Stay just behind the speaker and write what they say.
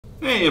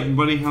Hey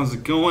everybody, how's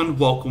it going?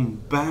 Welcome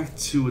back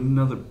to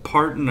another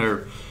part in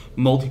our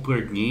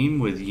multiplayer game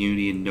with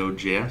Unity and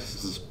Node.js.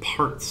 This is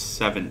part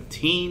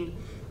 17.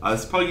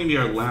 This is probably going to be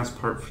our last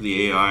part for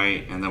the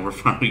AI, and then we're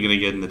finally going to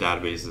get in the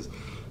databases.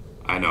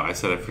 I know, I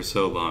said it for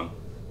so long.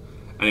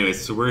 Anyways,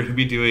 so we're going to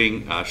be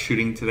doing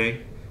shooting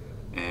today,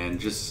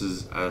 and just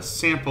as a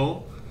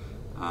sample,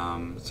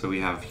 so we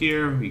have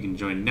here, you can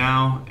join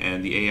now,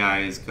 and the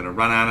AI is going to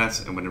run at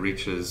us, and when it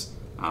reaches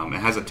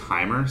it has a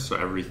timer, so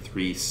every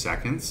 3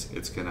 seconds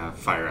it's going to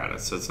fire at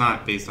us. So it's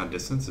not based on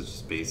distance, it's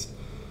just based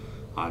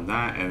on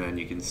that. And then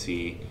you can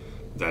see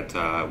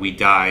that we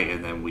die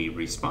and then we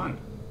respawn.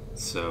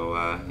 So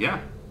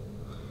yeah,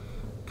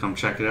 come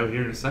check it out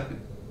here in a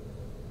second.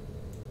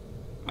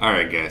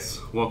 Alright guys,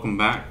 welcome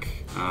back.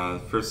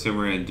 The first thing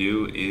we're going to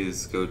do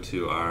is go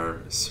to our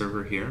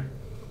server here.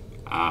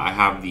 I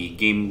have the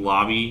game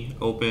lobby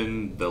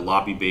open, the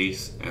lobby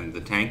base, and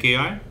the tank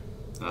AI.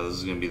 This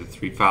is going to be the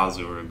 3 files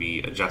that we're going to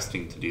be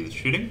adjusting to do the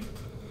shooting.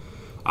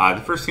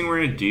 The first thing we're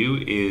going to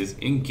do is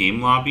in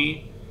game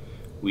lobby,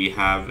 we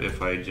have,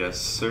 if I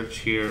just search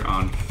here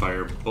on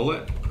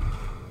onFireBullet,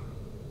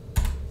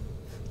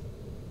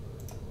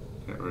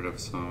 get rid of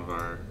some of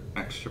our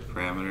extra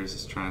parameters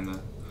it's trying to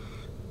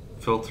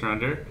filter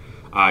under.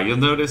 You'll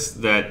notice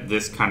that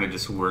this kind of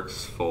just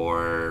works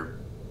for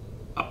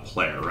a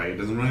player, right? It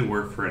doesn't really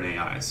work for an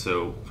AI.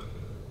 So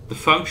the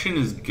function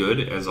is good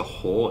as a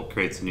whole. It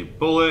creates a new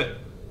bullet,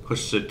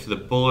 pushes it to the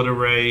bullet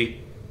array,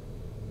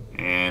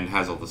 and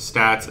has all the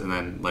stats, and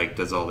then like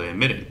does all the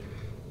emitting.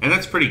 And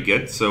that's pretty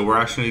good. So we're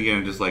actually going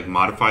to just like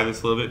modify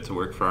this a little bit to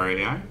work for our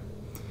AI.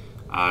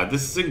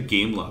 This is in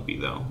game lobby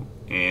though,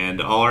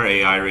 and all our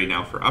AI right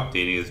now for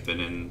updating has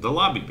been in the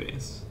lobby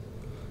base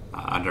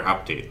under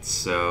updates.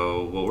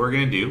 So what we're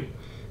going to do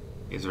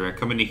is we're going to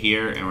come into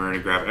here and we're going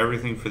to grab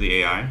everything for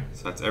the AI.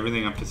 So that's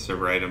everything up to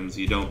server items.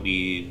 You don't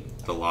need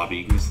the lobby,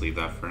 you can just leave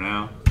that for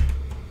now.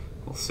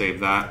 We'll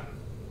save that.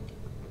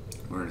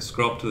 We're going to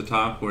scroll up to the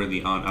top where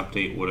the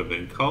onUpdate would have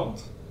been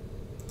called.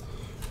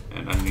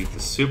 And underneath the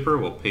super,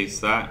 we'll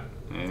paste that.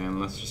 And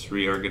let's just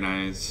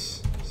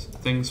reorganize some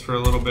things for a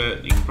little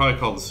bit. You can probably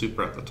call the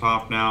super at the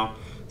top now.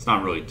 It's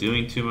not really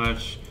doing too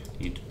much.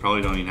 You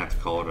probably don't even have to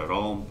call it at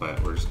all,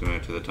 but we're just going to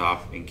go to the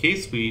top in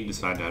case we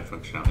decide to add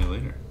functionality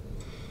later.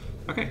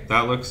 Okay,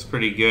 that looks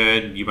pretty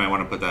good. You might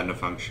want to put that in a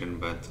function,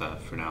 but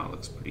for now it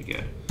looks pretty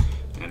good.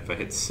 And if I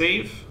hit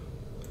save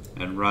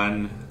and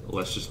run,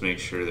 let's just make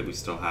sure that we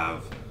still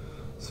have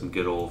some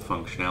good old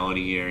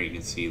functionality here. You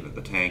can see that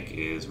the tank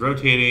is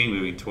rotating,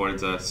 moving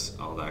towards us,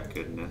 all that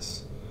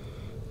goodness.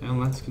 And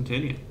let's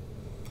continue.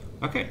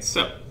 Okay,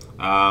 so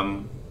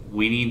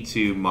we need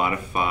to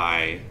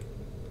modify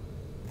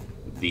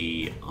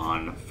the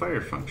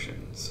onFire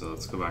function. So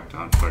let's go back to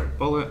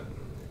onFireBullet.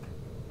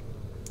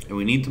 And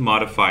we need to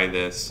modify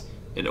this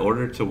in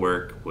order to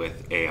work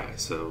with AI.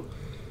 So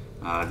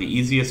the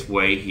easiest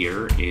way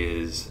here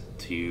is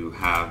to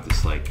have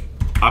this like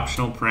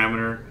optional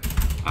parameter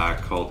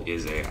called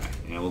isAI,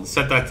 and we'll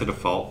set that to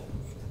default,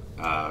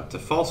 to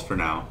false for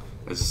now,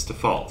 as it's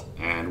default.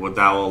 And what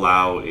that will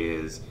allow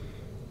is,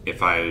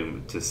 if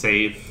I'm to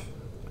save,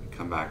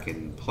 come back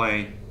and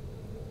play,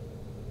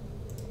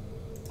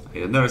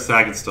 you'll notice that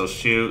I can still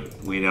shoot.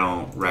 We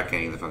don't wreck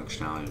any of the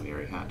functionality we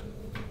already had.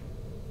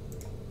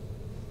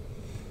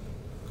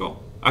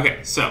 Cool.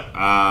 Okay, so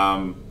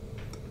our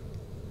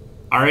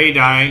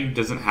AI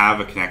doesn't have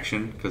a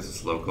connection because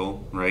it's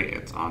local, right?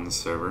 It's on the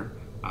server.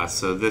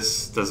 So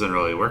this doesn't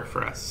really work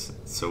for us.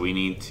 So we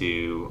need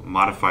to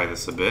modify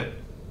this a bit.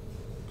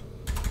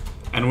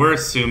 And we're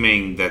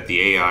assuming that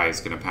the AI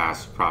is going to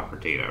pass proper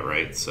data,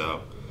 right?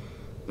 So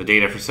the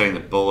data for setting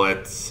the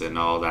bullets and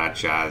all that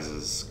jazz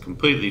is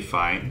completely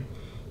fine.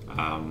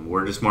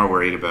 We're just more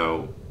worried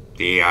about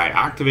the AI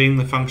activating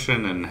the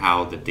function and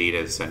how the data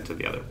is sent to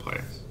the other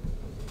players.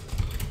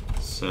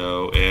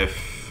 So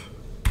if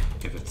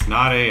it's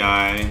not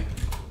AI,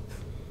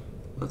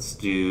 let's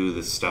do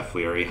the stuff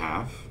we already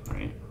have,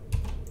 right?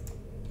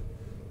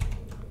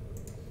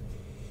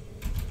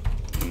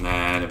 And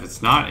then if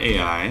it's not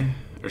AI,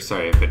 or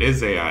sorry, if it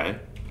is AI,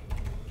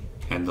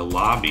 and the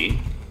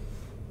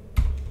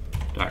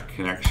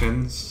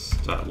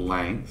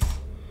lobby.connections.length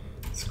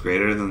is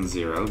greater than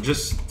 0,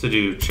 just to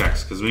do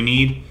checks, because we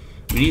need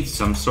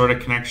some sort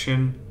of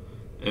connection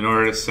in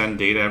order to send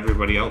data to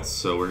everybody else.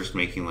 So we're just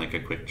making like a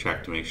quick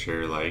check to make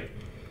sure like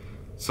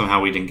somehow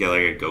we didn't get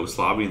like a ghost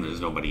lobby and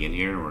there's nobody in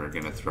here and we're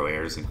gonna throw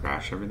errors and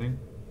crash everything.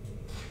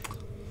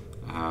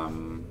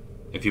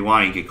 If you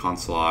want, you get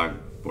console log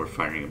or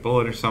firing a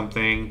bullet or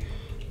something.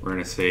 We're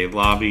gonna say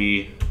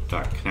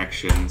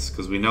lobby.connections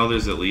because we know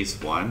there's at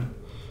least one.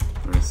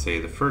 We're gonna say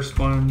the first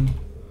one,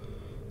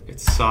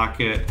 it's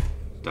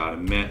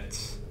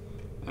socket.emit,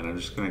 and I'm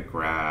just gonna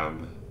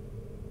grab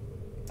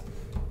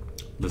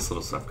this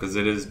little stuff because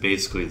it is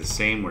basically the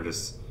same. We're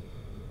just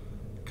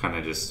kind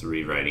of just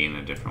rewriting in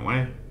a different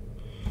way.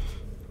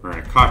 We're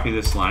going to copy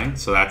this line,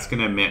 so that's going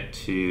to emit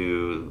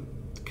to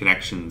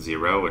connection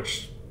 0, which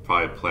is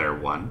probably player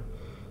 1.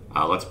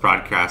 Let's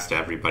broadcast to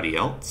everybody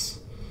else.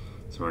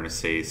 So we're going to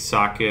say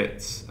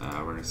socket.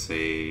 We're going to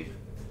say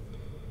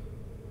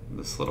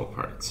this little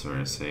part. So we're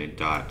going to say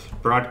dot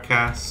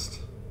broadcast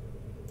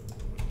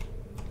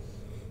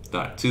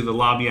dot to the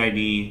lobby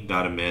ID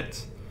dot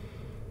emit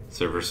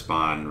server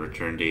spawn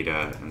return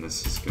data, and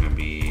this is going to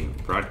be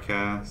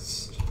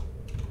broadcast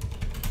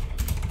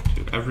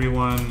to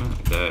everyone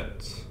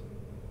that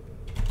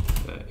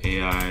the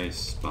AI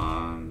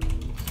spawned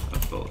a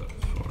bullet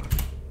for.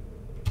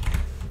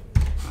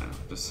 I don't know,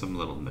 just some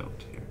little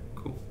note here.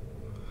 Cool.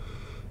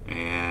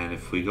 And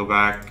if we go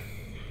back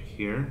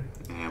here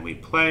and we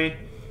play,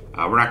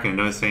 we're not going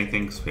to notice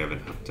anything because we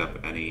haven't hooked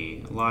up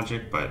any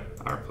logic, but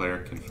our player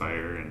can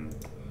fire and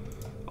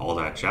all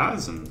that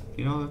jazz, and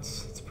you know,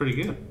 that's pretty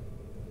good.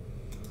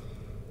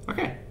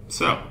 Okay,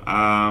 so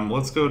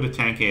let's go to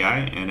Tank AI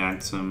and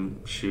add some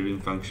shooting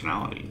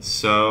functionality.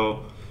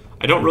 So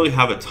I don't really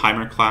have a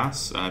timer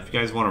class. If you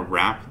guys want to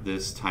wrap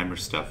this timer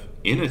stuff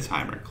in a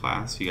timer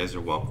class, you guys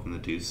are welcome to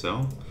do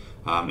so.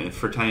 And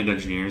for Tiny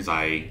Engineers,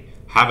 I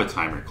have a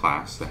timer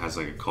class that has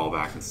like a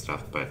callback and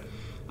stuff, but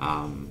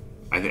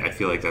I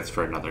feel like that's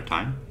for another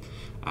time.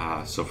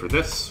 So for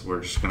this,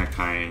 we're just going to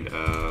kind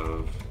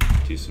of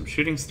do some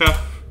shooting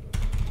stuff.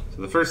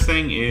 So the first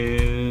thing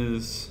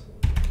is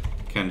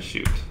can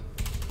shoot.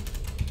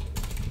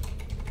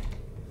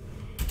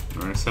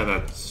 We're going to set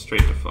that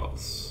straight to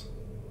false.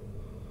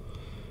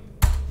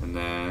 And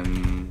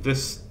then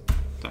this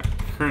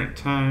current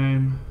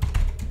time.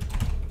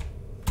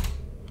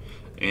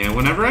 And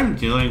whenever I'm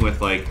dealing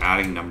with like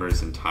adding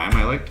numbers and time,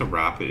 I like to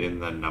wrap it in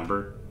the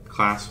number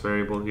class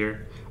variable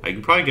here. I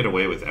can probably get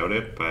away without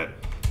it, but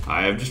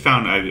I've just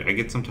found I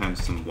get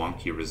sometimes some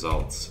wonky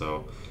results.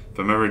 So if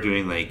I'm ever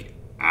doing like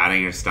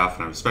adding your stuff,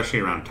 and especially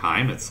around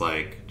time, it's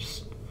like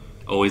just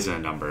always a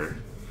number.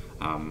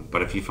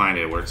 But if you find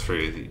it works for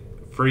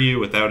you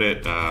without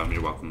it,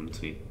 you're welcome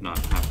to not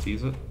have to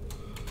use it.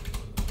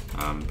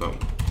 But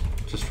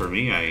just for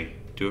me, I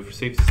do it for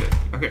safety's sake.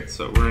 Okay,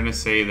 so we're going to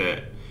say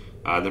that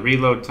the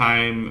reload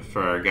time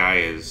for our guy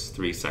is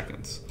 3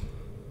 seconds.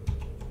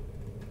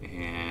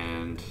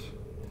 And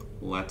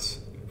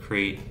let's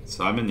create,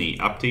 so I'm in the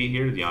update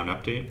here, the on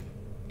update.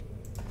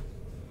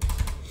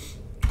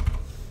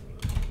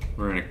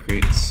 We're going to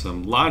create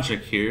some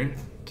logic here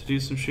to do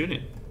some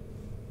shooting.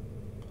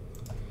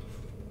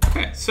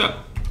 Okay, so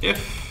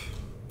if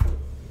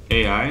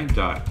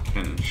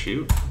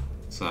AI.canShoot,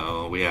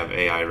 so we have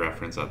AI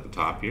reference at the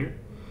top here,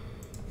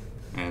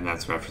 and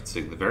that's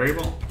referencing the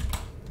variable.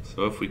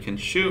 So if we can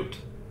shoot,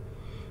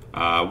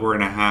 we're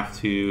going to have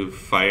to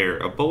fire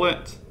a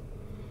bullet.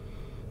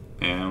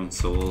 And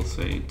so we'll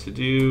say to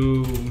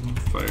do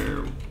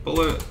fire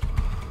bullet.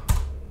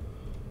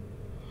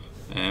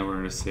 And we're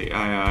going to say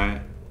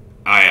aye,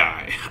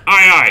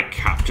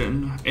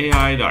 Captain.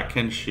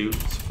 AI.canShoot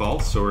is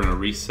false, so we're going to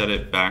reset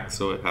it back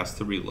so it has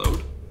to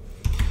reload.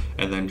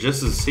 And then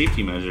just as a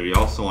safety measure, you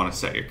also want to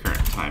set your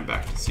current time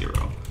back to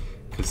 0.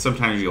 Because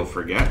sometimes you'll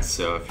forget,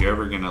 so if you're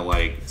ever going to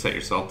like set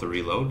yourself to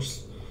reload,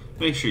 just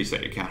make sure you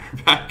set your counter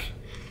back.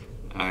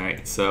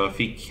 Alright, so if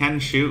he can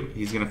shoot,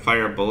 he's going to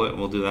fire a bullet, and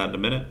we'll do that in a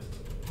minute.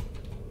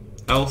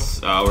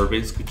 Else, we're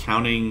basically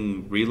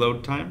counting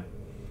reload time.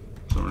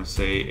 So we're going to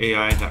say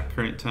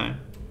AI.currentTime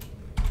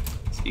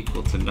is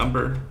equal to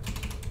number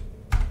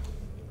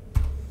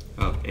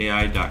of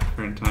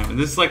AI.currentTime. And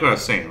this is like what I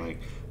was saying, like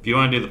if you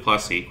want to do the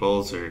plus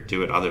equals or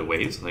do it other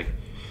ways, like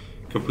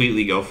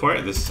completely go for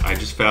it. This I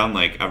just found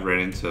like I've run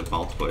into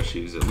multiple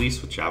issues, at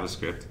least with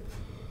JavaScript.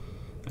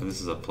 And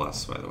this is a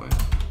plus, by the way,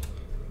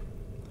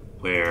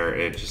 where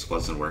it just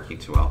wasn't working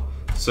too well.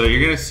 So you're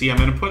going to see I'm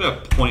going to put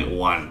a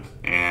 0.1,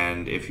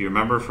 and if you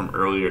remember from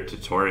earlier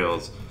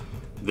tutorials,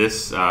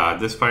 this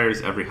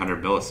fires every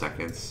 100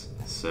 milliseconds,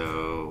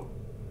 so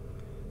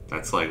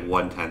that's like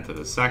 1/10 of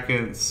a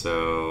second.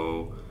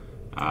 So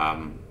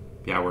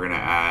yeah, we're going to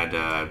add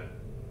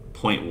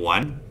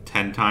 0.1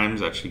 10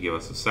 times. That should give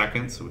us a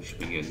second, so we should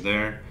be good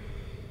there,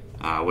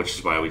 which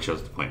is why we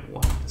chose the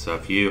 0.1. So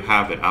if you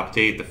have an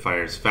update that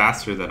fires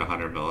faster than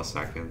 100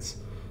 milliseconds,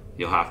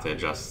 you'll have to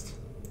adjust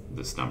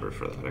this number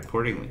for that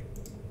accordingly.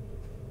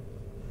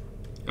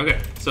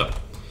 Okay, so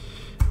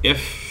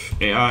if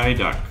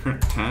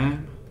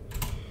AI.currentTime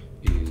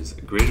is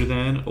greater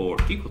than or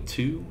equal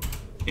to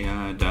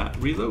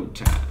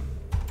AI.reloadTime,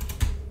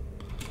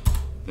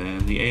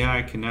 then the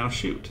AI can now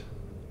shoot.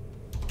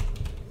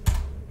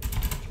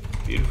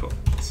 Beautiful.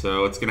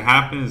 So what's going to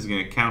happen is it's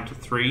going to count to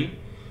 3.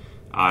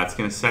 It's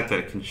going to set that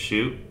it can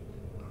shoot.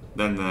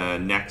 Then the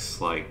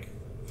next like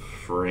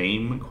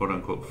frame, quote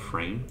unquote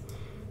frame,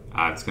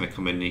 it's going to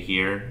come into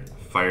here,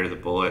 fire the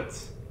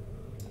bullet,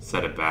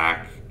 set it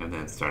back, and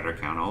then start our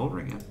count all over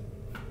again.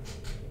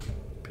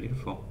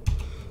 Beautiful.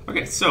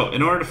 Okay, so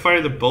in order to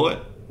fire the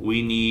bullet,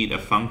 we need a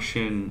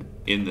function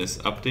in this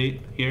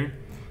update here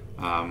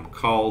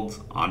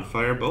called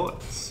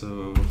onFireBullet. So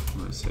I'm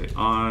going to say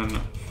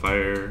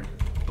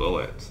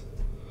onFireBullet.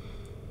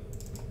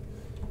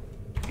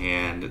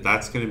 And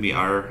that's going to be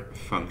our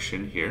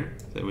function here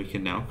that we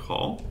can now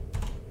call.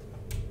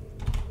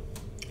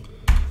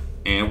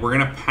 And we're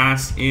going to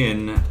pass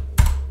in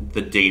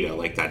the data,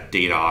 like that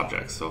data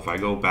object. So if I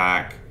go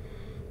back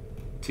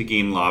to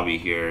game lobby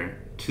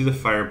here to the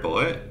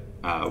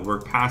FireBullet,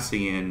 we're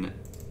passing in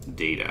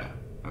data.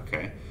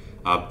 Okay.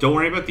 Don't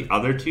worry about the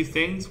other two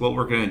things. What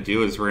we're going to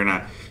do is we're going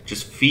to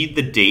just feed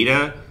the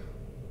data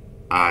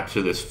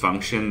to this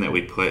function that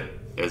we put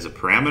as a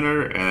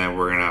parameter, and then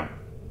we're going to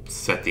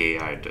set the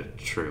AI to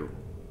true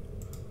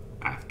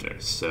after.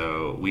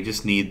 So we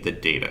just need the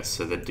data.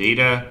 So the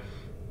data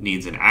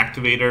needs an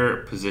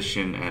activator,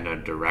 position, and a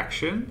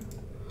direction.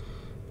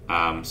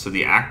 So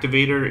the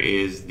activator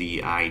is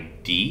the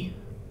ID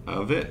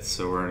of it.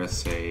 So we're going to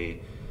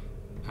say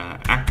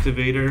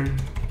activator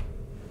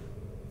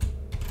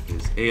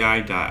is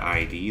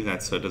AI.ID.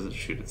 That's so it doesn't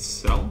shoot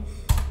itself.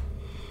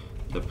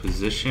 The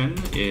position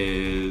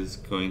is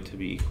going to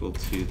be equal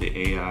to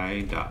the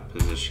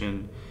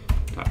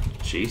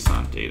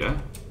AI.position.json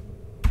data.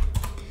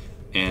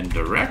 And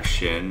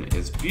direction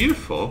is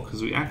beautiful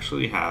because we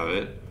actually have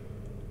it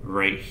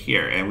right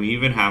here. And we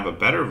even have a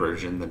better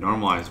version, the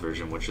normalized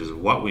version, which is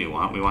what we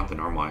want. We want the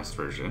normalized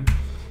version,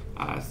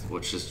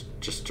 which is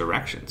just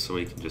direction. So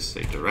we can just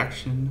say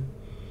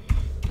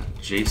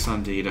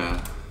direction.json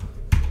data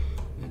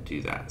and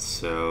do that.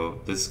 So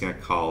this is going to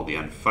call the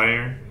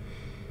onFire.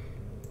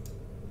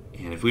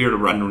 And if we were to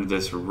run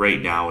this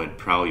right now, it'd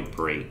probably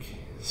break.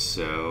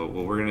 So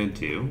what we're going to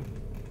do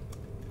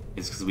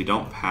is, because we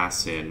don't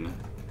pass in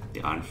the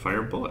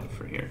onFireBullet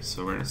for here,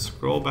 so we're going to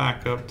scroll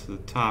back up to the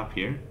top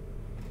here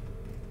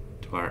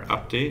to our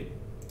update.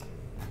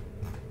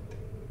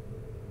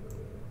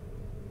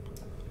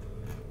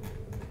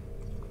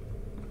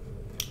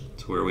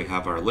 To where we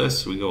have our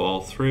list, we go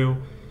all through.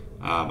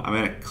 I'm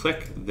going to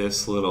click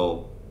this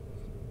little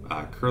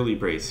curly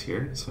brace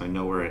here so I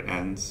know where it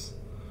ends.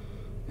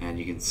 And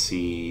you can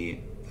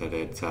see that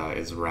it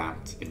is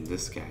wrapped in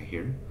this guy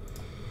here.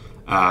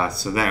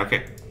 So then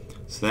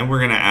we're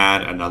going to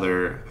add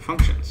another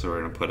function. So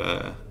we're going to put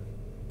a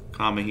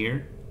comma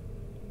here.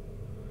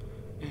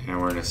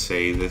 And we're going to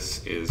say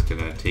this is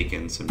going to take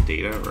in some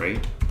data,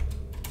 right?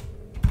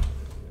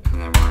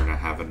 And then we're going to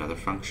have another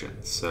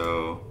function.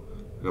 So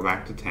go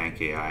back to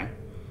Tank AI.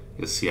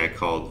 You'll see I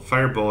called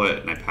FireBullet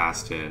and I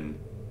passed in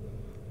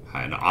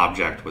an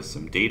object with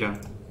some data.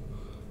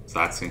 So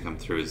that's going to come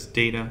through as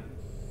data.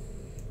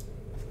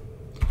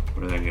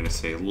 We're then going to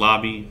say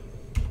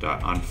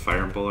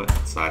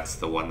lobby.onFireBullet. So that's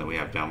the one that we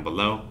have down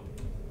below.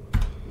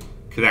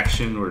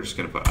 Connection, we're just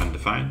going to put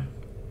undefined.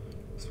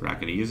 So we're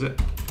not going to use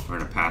it. We're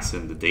going to pass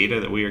in the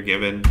data that we are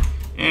given,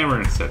 and we're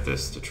going to set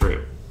this to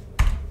true.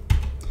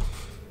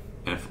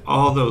 And if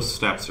all those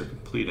steps are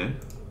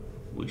completed,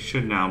 we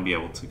should now be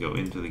able to go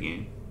into the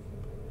game.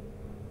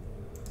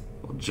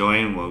 We'll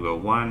join, we'll go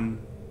 1,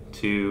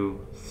 2,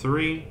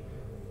 3,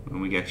 when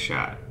we get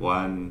shot.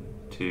 1,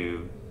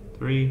 2,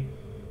 3,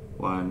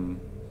 1,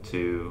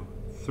 2,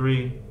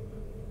 3,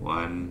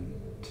 1,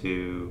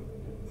 2,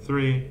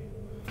 3.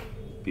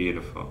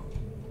 Beautiful.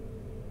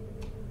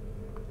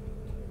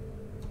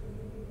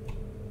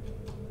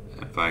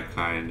 If I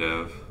kind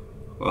of,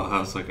 well,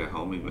 that's like a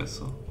homing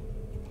missile.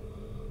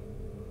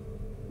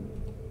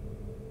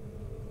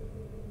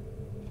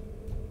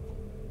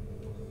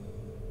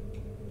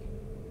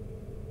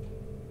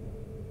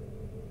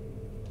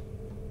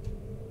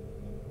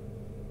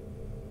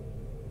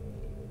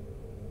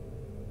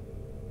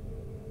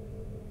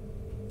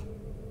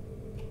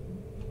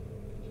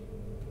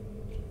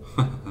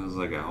 It was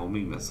like a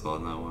homing missile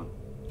on that one.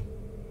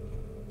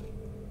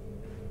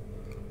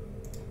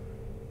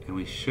 And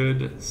we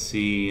should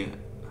see,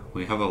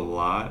 we have a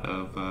lot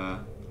of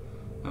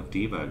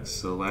debugs,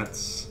 so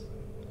let's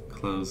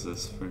close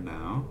this for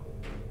now.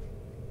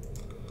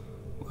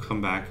 We'll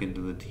come back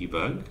into the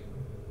debug.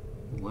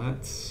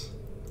 Let's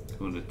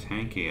go into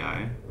Tank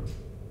AI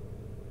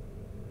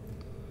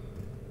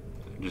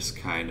and just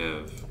kind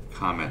of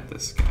comment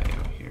this guy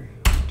out here.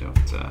 I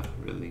don't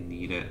really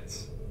need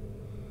it.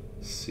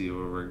 See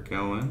where we're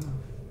going.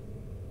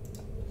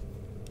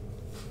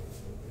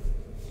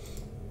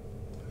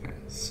 Okay,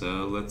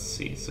 so let's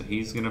see. So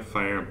he's gonna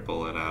fire a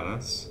bullet at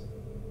us,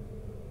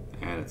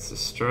 and it's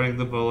destroying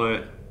the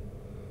bullet,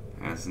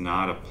 and it's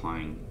not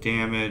applying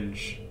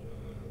damage.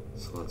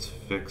 So let's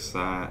fix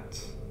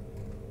that.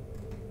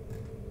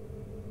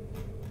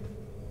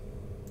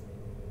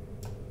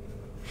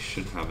 We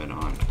should have an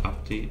on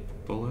update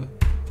bullet.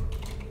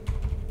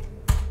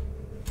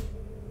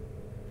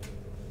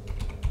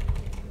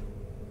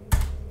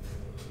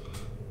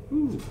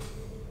 Ooh.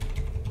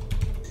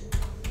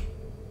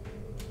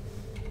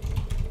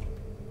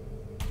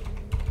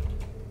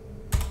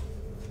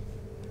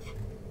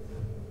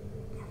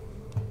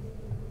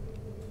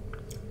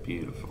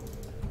 Beautiful.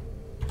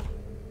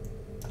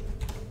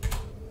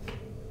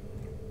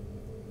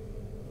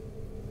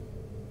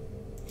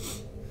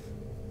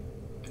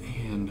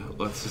 And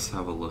let's just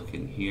have a look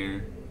in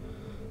here.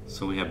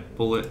 So we have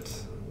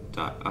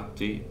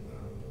bullet.update.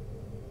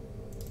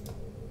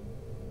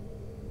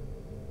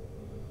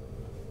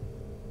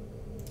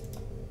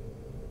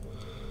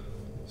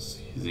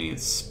 Using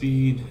its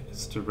speed,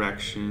 its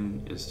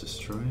direction is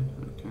destroyed.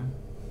 Okay.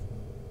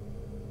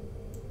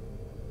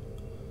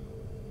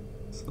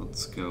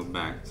 let's go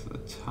back to the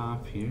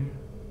top here.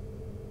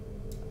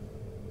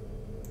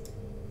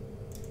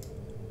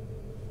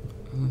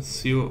 Let's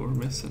see what we're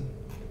missing.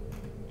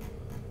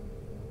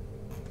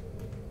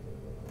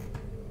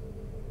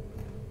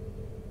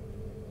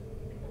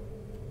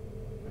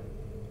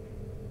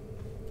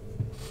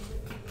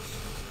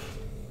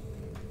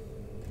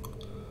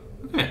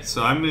 Okay,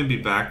 so I'm going to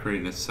be back right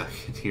in a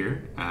second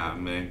here.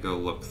 I'm going to go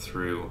look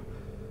through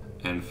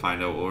and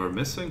find out what we're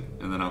missing,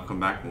 and then I'll come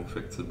back and we'll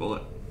fix the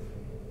bullet.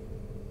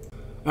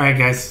 Alright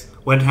guys,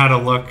 went and had a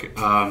look.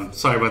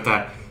 Sorry about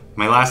that.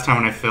 My last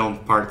time when I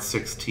filmed part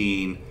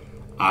 16,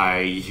 I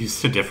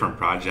used a different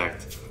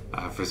project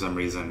for some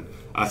reason.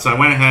 So I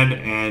went ahead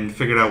and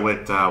figured out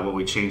what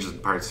we changed in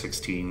part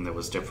 16 that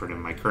was different in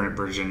my current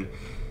version.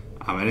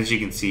 And as you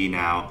can see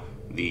now,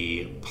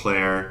 the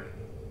player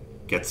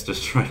gets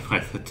destroyed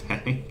by the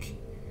tank.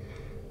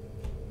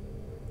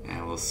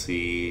 And we'll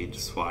see,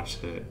 just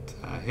watch it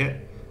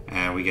hit.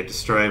 And we get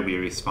destroyed, we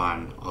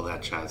respawn, all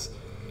that jazz.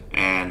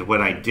 And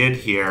what I did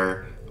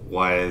here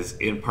was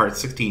in part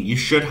 16, you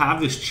should have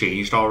this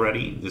changed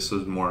already. This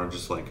was more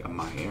just like a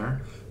my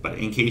error. But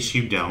in case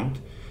you don't,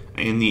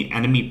 in the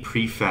enemy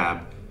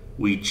prefab,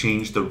 we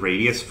changed the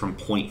radius from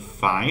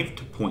 0.5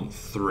 to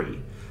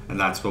 0.3. And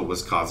that's what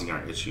was causing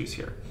our issues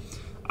here.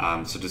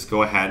 So just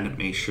go ahead and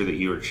make sure that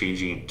you are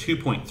changing it to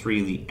 2.3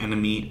 in the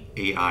enemy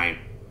AI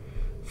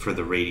for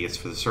the radius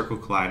for the circle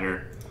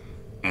collider,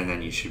 and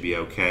then you should be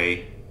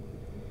okay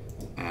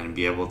and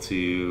be able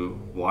to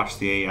watch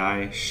the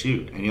AI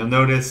shoot. And you'll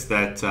notice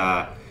that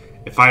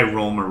if I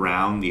roam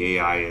around, the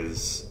AI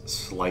is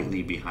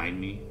slightly behind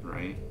me,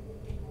 right?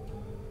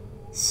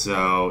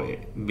 So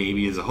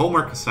maybe as a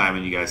homework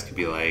assignment, you guys could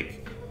be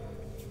like,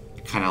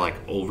 kind of like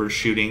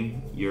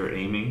overshooting your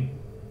aiming.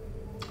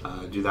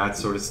 Do that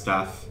sort of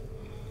stuff.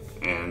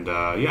 And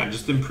yeah,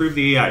 just improve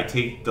the AI.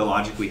 Take the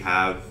logic we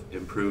have,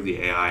 improve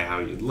the AI how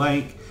you'd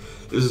like.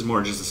 This is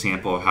more just a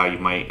sample of how you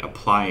might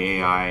apply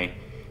AI.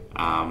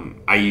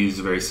 I use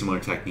a very similar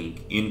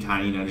technique in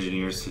Tiny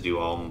Engineers to do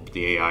all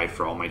the AI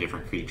for all my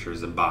different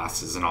creatures and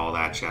bosses and all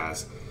that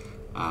jazz.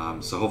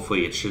 So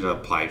hopefully it should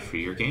apply for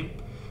your game.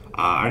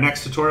 Our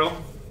next tutorial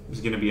is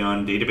going to be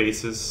on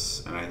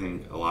databases, and I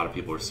think a lot of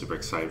people are super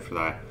excited for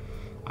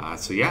that.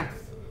 So yeah,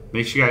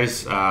 make sure you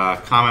guys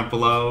comment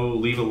below,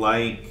 leave a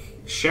like,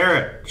 share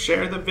it,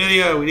 share the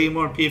video. We need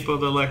more people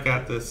to look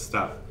at this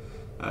stuff.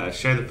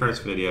 Share the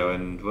first video,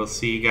 and we'll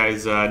see you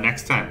guys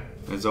next time.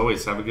 As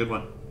always, have a good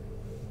one.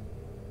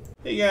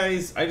 Hey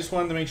guys, I just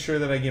wanted to make sure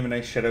that I give a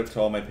nice shout out to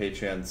all my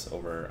Patreons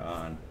over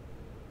on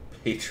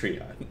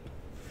Patreon.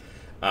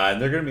 They're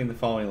going to be in the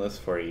following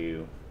list for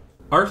you.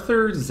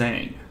 Arthur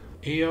Zhang,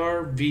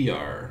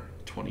 ARVR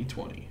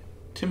 2020,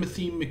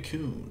 Timothy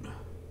McCoon.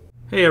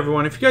 Hey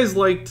everyone, if you guys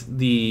liked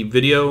the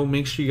video,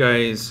 make sure you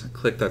guys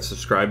click that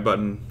subscribe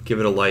button, give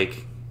it a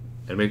like,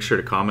 and make sure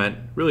to comment.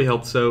 It really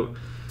helps out.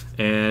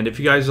 And if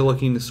you guys are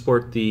looking to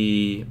support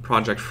the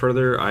project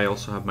further, I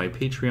also have my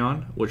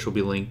Patreon, which will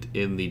be linked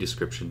in the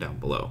description down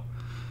below.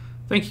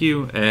 Thank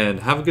you, and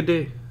have a good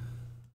day.